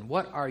question,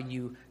 what are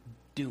you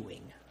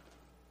doing?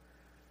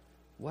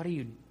 What are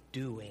you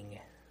doing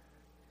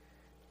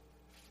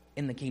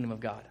in the kingdom of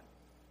God?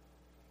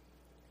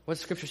 What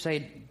does Scripture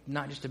say?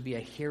 Not just to be a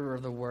hearer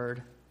of the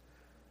word.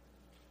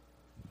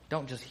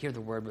 Don't just hear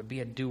the word, but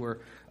be a doer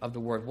of the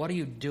word. What are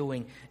you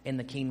doing in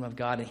the kingdom of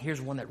God? And here's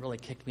one that really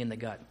kicked me in the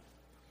gut.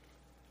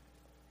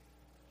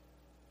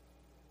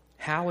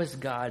 How is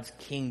God's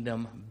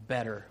kingdom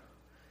better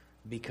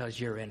because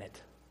you're in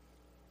it?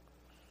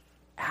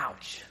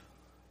 Ouch.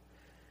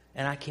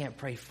 And I can't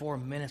pray 4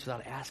 minutes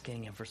without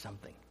asking Him for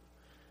something.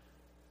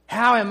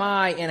 How am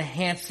I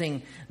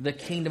enhancing the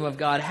kingdom of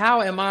God?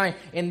 How am I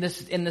in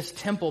this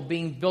temple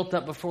being built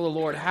up before the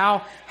Lord?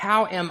 How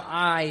am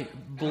I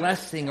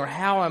blessing, or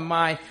how am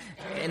I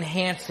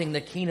enhancing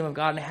the kingdom of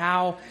God? And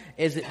how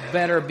is it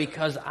better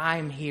because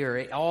I'm here?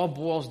 It all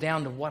boils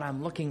down to what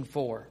I'm looking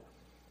for.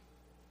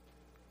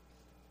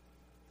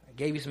 I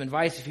gave you some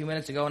advice a few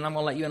minutes ago, and I'm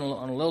going to let you in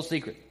on a little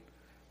secret.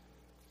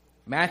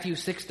 Matthew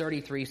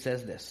 6:33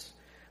 says this,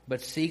 but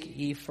seek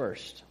ye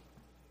first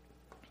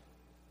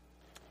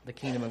the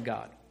kingdom of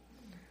God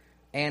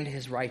and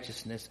His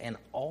righteousness, and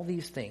all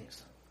these things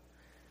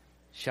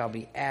shall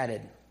be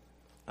added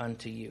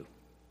unto you.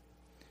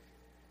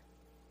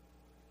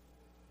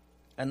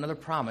 Another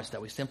promise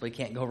that we simply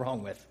can't go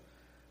wrong with,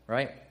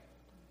 right?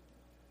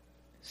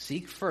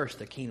 Seek first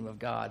the kingdom of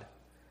God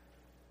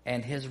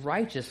and His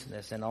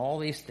righteousness, and all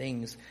these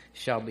things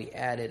shall be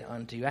added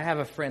unto you. I have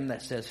a friend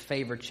that says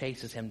favor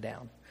chases him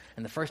down.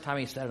 And the first time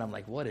he said it, I'm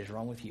like, what is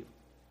wrong with you?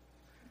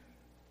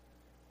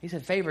 He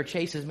said, favor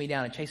chases me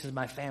down. It chases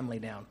my family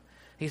down.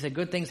 He said,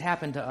 good things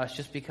happen to us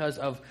just because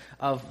of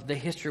the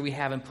history we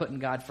have in putting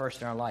God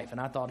first in our life. And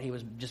I thought he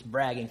was just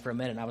bragging for a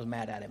minute, and I was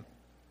mad at him.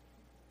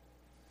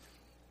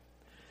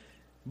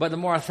 But the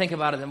more I think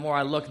about it, the more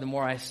I look, the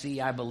more I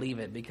see, I believe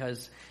it.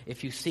 Because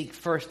if you seek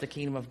first the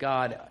kingdom of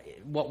God,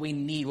 what we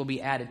need will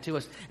be added to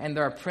us. And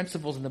there are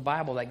principles in the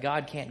Bible that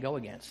God can't go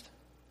against.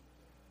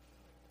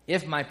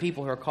 If my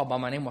people who are called by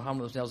my name will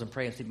humble themselves and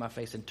pray and seek my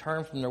face and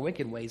turn from their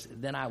wicked ways,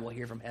 then I will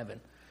hear from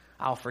heaven.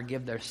 I'll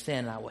forgive their sin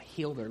and I will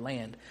heal their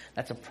land.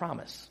 That's a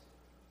promise.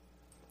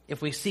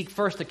 If we seek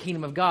first the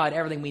kingdom of God,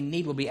 everything we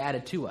need will be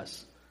added to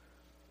us.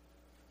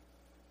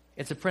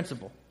 It's a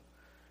principle.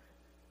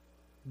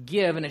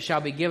 Give, and it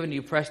shall be given to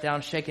you, pressed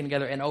down, shaken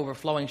together, and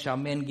overflowing shall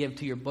men give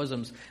to your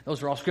bosoms.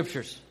 Those are all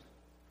scriptures.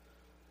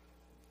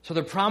 So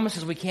they're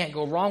promises we can't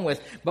go wrong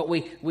with. But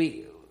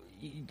do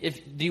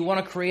you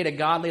want to create a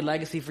godly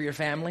legacy for your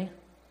family?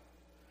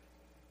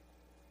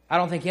 I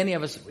don't think any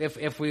of us,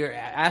 if we were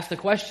asked the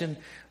question,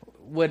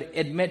 would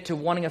admit to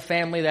wanting a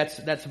family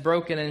that's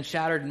broken and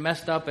shattered and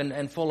messed up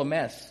and full of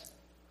mess.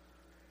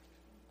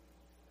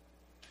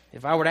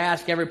 If I were to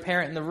ask every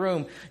parent in the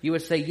room, you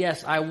would say,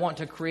 yes, I want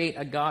to create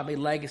a godly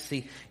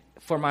legacy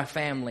for my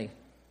family.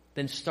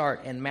 Then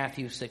start in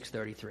Matthew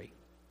 6:33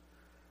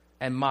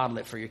 and model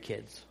it for your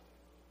kids.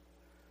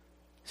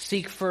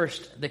 Seek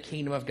first the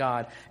kingdom of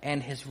God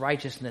and his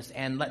righteousness,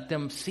 and let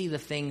them see the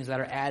things that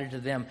are added to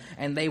them,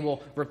 and they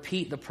will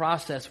repeat the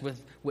process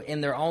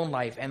in their own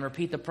life and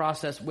repeat the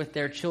process with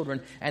their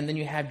children, and then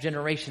you have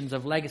generations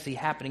of legacy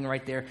happening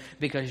right there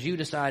because you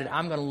decided,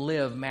 I'm going to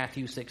live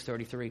Matthew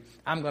 6:33.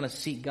 I'm going to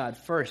seek God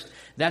first.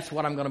 That's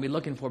what I'm going to be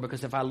looking for,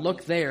 because if I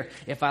look there,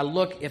 if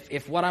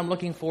what I'm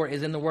looking for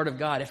is in the Word of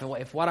God,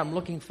 if what I'm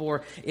looking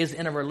for is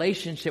in a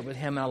relationship with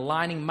him and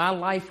aligning my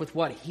life with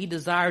what he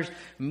desires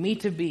me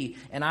to be,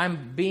 and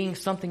I'm being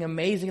something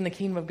amazing in the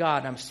kingdom of God,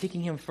 and I'm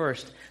seeking him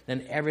first,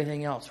 then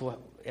everything else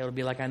it'll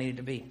be like I need it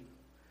to be.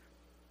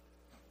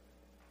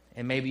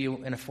 And maybe you,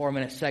 in a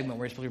 4-minute segment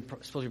where you're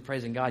supposed to be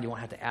praising God, you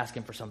won't have to ask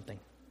him for something.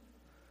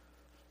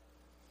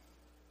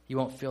 You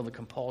won't feel the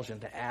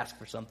compulsion to ask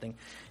for something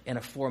in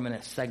a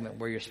 4-minute segment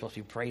where you're supposed to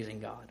be praising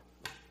God.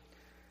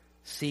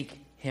 Seek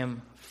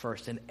him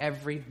first in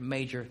every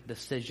major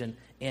decision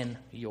in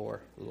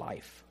your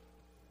life.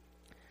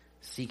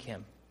 Seek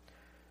him.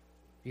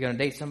 You're going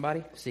to date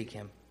somebody? Seek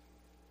him.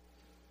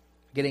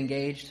 Get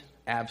engaged?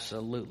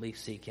 Absolutely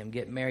seek him.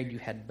 Get married? You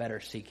had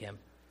better seek him.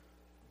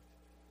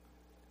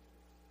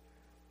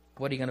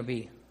 What are you going to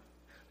be?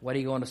 What are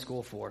you going to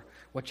school for?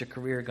 What's your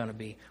career going to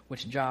be?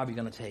 Which job are you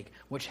going to take?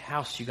 Which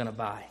house are you going to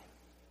buy?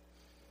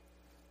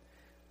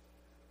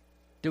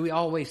 Do we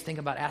always think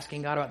about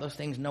asking God about those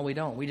things? No, we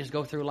don't. We just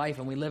go through life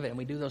and we live it and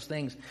we do those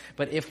things.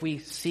 But if we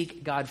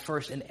seek God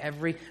first in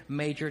every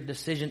major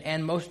decision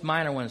and most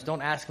minor ones,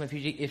 don't ask him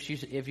if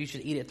you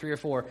should eat at 3 or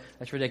 4.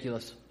 That's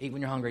ridiculous. Eat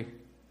when you're hungry.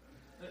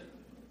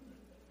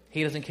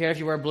 He doesn't care if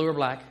you wear blue or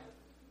black.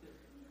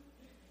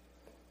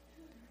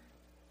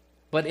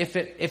 But if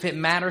it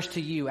matters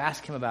to you,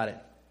 ask him about it.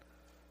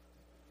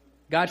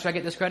 God, should I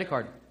get this credit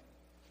card?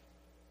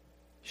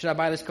 Should I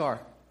buy this car?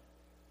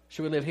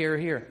 Should we live here or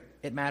here?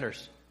 It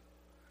matters.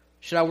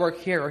 Should I work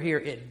here or here?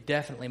 It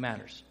definitely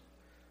matters.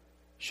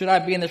 Should I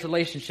be in this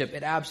relationship?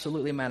 It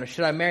absolutely matters.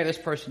 Should I marry this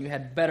person? You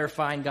had better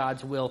find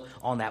God's will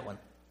on that one.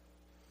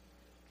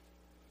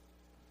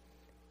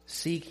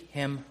 Seek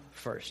him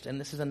first. And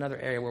this is another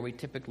area where we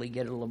typically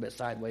get a little bit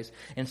sideways.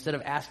 Instead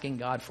of asking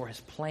God for his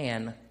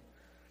plan,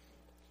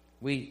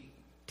 we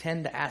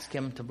tend to ask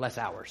him to bless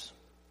ours.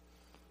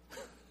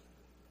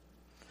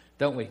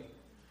 Don't we?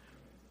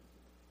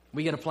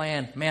 We get a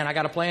plan. Man, I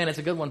got a plan. It's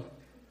a good one.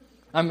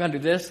 I'm going to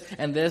do this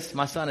and this.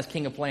 My son is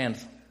king of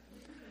plans.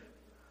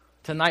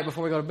 Tonight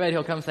before we go to bed,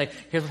 he'll come and say,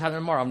 here's what's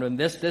happening tomorrow. I'm doing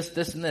this, this,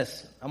 this, and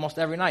this. Almost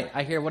every night.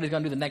 I hear what he's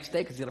going to do the next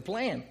day because he's got a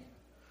plan.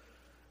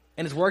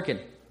 And it's working.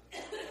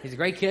 He's a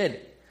great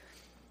kid.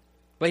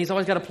 But he's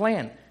always got a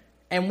plan.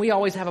 And we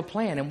always have a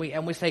plan. And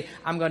we say,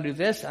 I'm going to do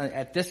this.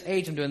 At this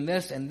age, I'm doing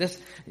this and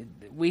this.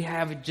 We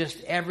have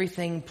just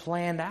everything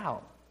planned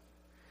out.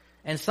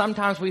 And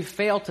sometimes we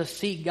fail to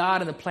seek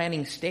God in the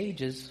planning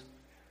stages.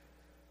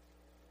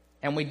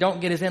 And we don't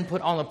get his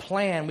input on the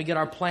plan. We get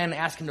our plan and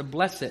ask him to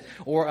bless it.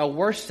 Or a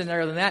worse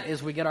scenario than that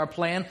is we get our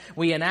plan,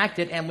 we enact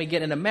it, and we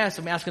get in a mess,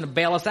 and we ask him to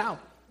bail us out.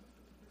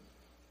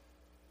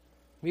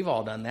 We've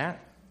all done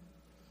that.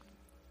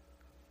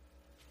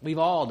 We've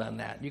all done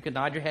that. You can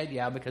nod your head,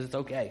 yeah, because it's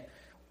okay.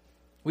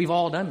 We've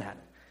all done that.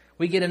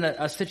 We get in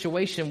a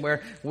situation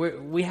where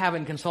we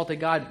haven't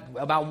consulted God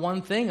about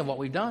one thing of what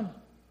we've done.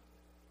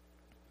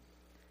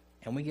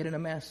 And we get in a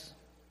mess.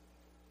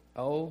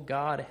 Oh,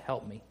 God,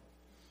 help me.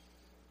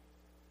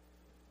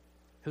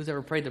 Who's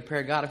ever prayed the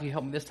prayer, God, if you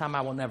help me this time,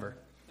 I will never.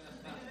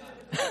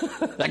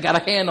 I got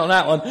a hand on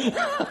that one.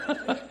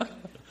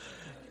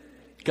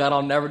 God,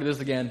 I'll never do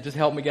this again. Just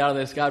help me get out of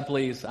this. God,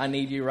 please, I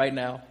need you right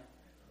now.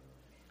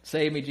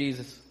 Save me,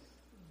 Jesus.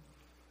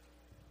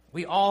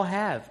 We all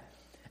have.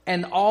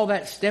 And all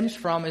that stems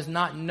from is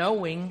not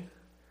knowing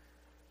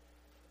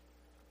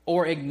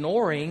or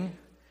ignoring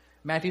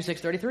Matthew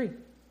 6:33.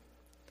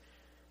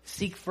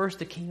 Seek first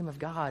the kingdom of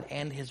God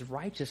and his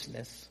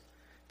righteousness,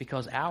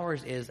 because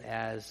ours is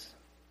as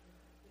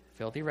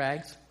filthy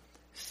rags.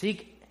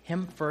 Seek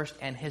Him first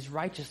and His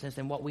righteousness,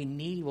 and what we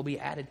need will be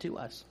added to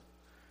us.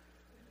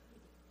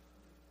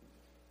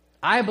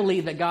 I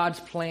believe that God's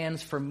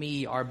plans for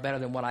me are better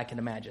than what I can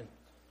imagine.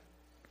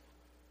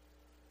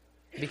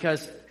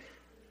 Because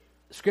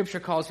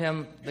Scripture calls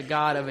Him the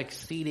God of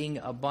exceeding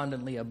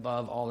abundantly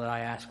above all that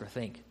I ask or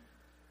think.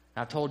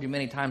 I've told you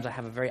many times I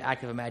have a very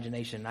active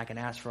imagination. I can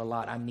ask for a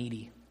lot. I'm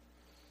needy.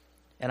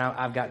 And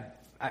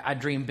I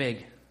dream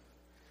big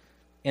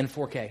in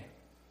 4K.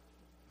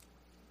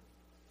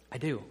 I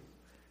do.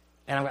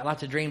 And I've got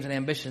lots of dreams and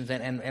ambitions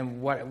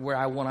and where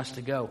I want us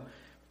to go.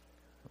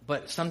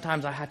 But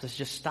sometimes I have to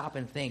just stop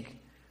and think,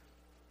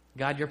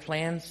 God, your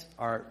plans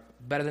are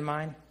better than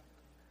mine.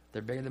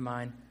 They're bigger than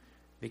mine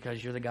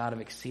because you're the God of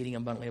exceeding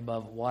abundantly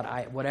above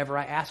whatever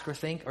I ask or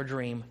think or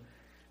dream.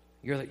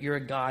 You're a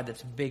God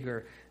that's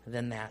bigger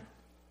than that.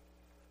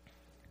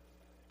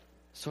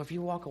 So if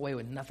you walk away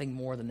with nothing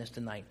more than this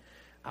tonight,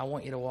 I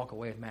want you to walk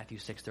away with Matthew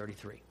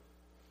 6:33.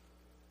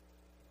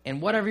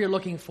 And whatever you're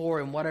looking for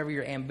and whatever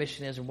your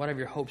ambition is and whatever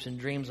your hopes and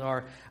dreams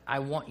are, I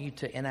want you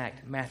to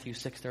enact Matthew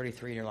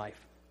 6:33 in your life.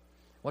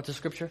 What's the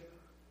scripture?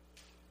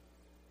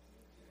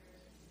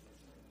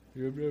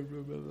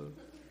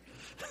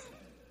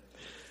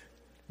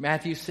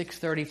 Matthew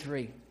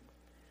 6:33.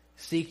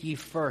 Seek ye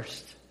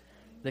first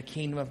the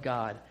kingdom of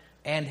God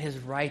and His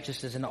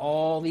righteousness, and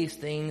all these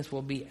things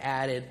will be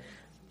added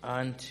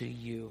unto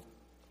you.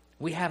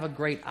 We have a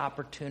great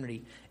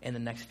opportunity in the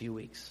next few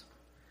weeks.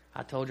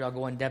 I told you I'll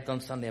go in depth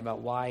on Sunday about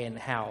why and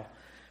how.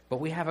 But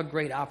we have a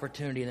great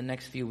opportunity in the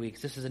next few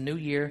weeks. This is a new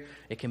year.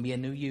 It can be a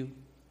new you.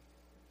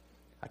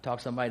 I talked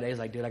to somebody today, he's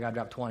like, dude, I got to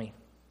drop 20.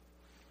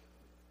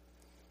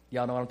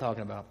 Y'all know what I'm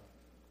talking about.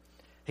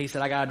 He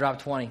said, I got to drop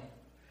 20.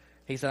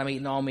 He said, I'm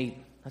eating all meat.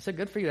 I said,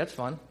 good for you. That's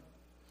fun.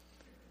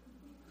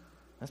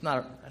 That's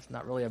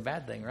not really a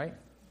bad thing, right?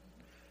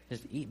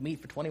 Just eat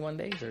meat for 21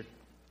 days or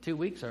 2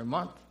 weeks or a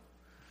month.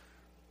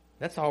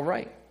 That's all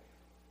right.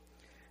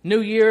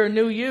 New year,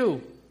 new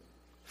you.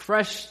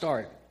 Fresh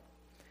start.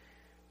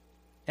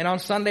 And on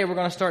Sunday, we're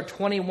going to start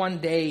 21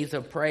 days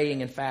of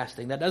praying and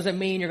fasting. That doesn't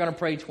mean you're going to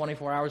pray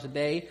 24 hours a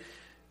day.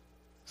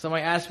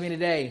 Somebody asked me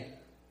today,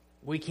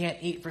 we can't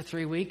eat for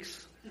 3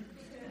 weeks?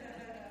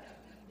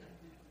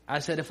 I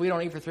said, if we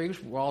don't eat for 3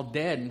 weeks, we're all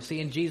dead and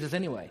seeing Jesus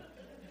anyway.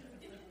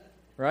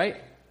 Right?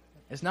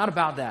 It's not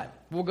about that.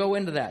 We'll go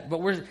into that.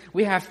 But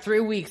we have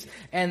 3 weeks,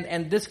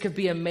 and this could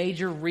be a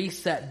major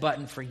reset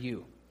button for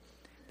you.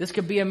 This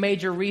could be a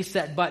major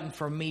reset button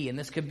for me, and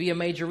this could be a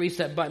major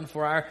reset button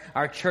for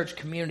our church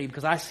community,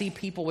 because I see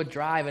people with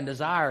drive and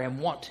desire and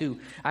want to.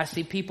 I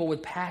see people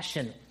with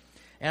passion.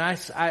 And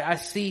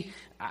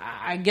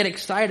I get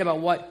excited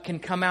about what can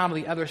come out of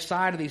the other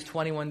side of these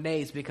 21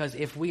 days, because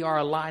if we are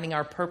aligning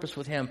our purpose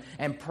with Him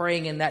and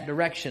praying in that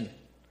direction,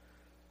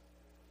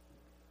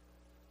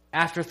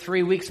 after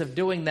 3 weeks of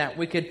doing that,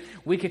 we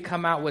could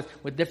come out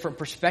with different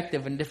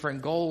perspective and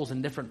different goals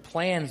and different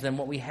plans than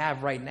what we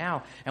have right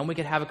now. And we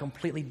could have a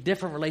completely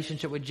different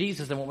relationship with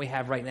Jesus than what we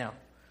have right now.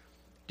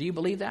 Do you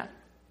believe that?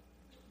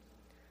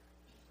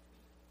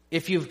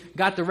 If you've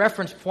got the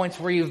reference points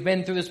where you've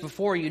been through this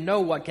before, you know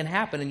what can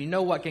happen and you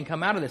know what can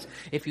come out of this.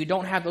 If you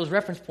don't have those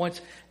reference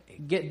points,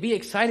 be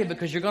excited,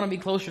 because you're going to be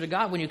closer to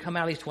God when you come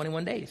out of these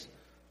 21 days.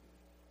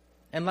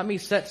 And let me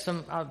set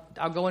some,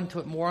 I'll go into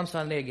it more on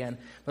Sunday again,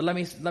 but let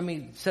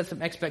me set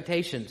some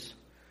expectations.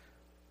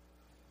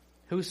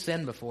 Who's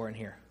sinned before in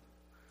here?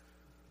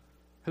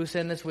 Who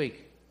sinned this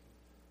week?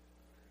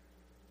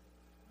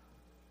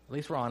 At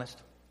least we're honest.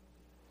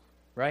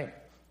 Right?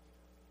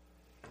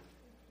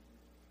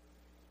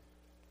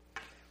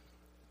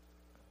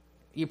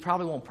 You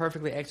probably won't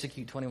perfectly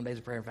execute 21 days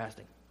of prayer and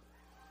fasting.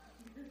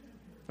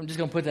 I'm just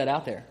going to put that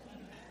out there.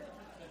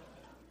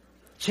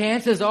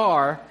 Chances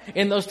are,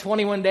 in those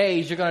 21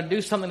 days, you're going to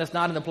do something that's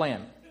not in the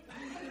plan.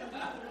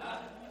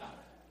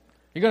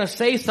 You're going to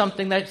say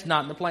something that's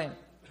not in the plan.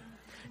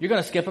 You're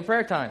going to skip a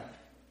prayer time.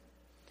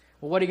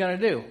 Well, what are you going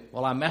to do?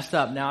 Well, I messed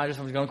up. Now I just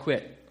was going to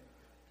quit.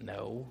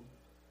 No.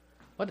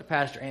 What did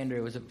Pastor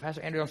Andrew, was it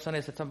Pastor Andrew on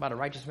Sunday said something about a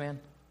righteous man?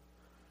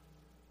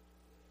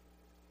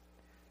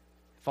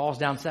 Falls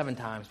down 7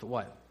 times, but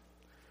what?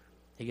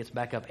 He gets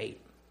back up 8.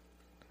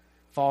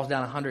 Falls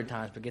down 100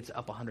 times, but gets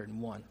up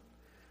 101.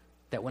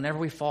 That whenever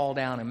we fall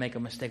down and make a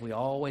mistake, we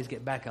always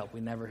get back up. We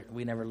never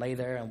lay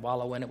there and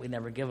wallow in it. We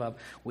never give up.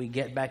 We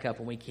get back up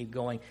and we keep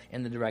going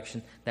in the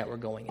direction that we're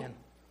going in.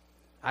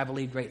 I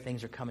believe great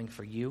things are coming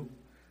for you.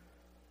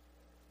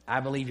 I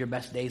believe your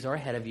best days are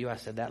ahead of you. I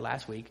said that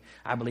last week.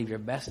 I believe your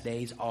best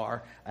days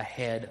are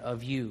ahead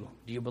of you.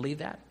 Do you believe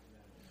that?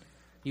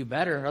 You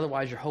better,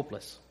 otherwise you're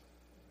hopeless.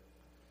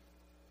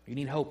 You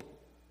need hope.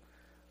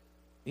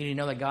 You need to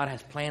know that God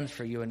has plans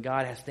for you and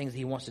God has things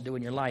He wants to do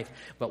in your life.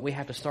 But we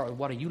have to start with,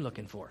 what are you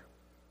looking for?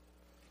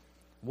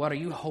 What are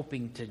you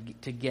hoping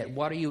to get?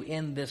 What are you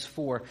in this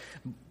for?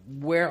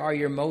 Where are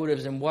your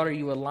motives and what are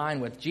you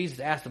aligned with? Jesus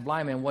asked the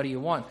blind man, what do you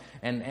want?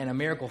 And a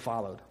miracle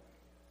followed.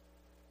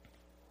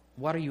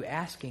 What are you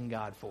asking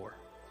God for?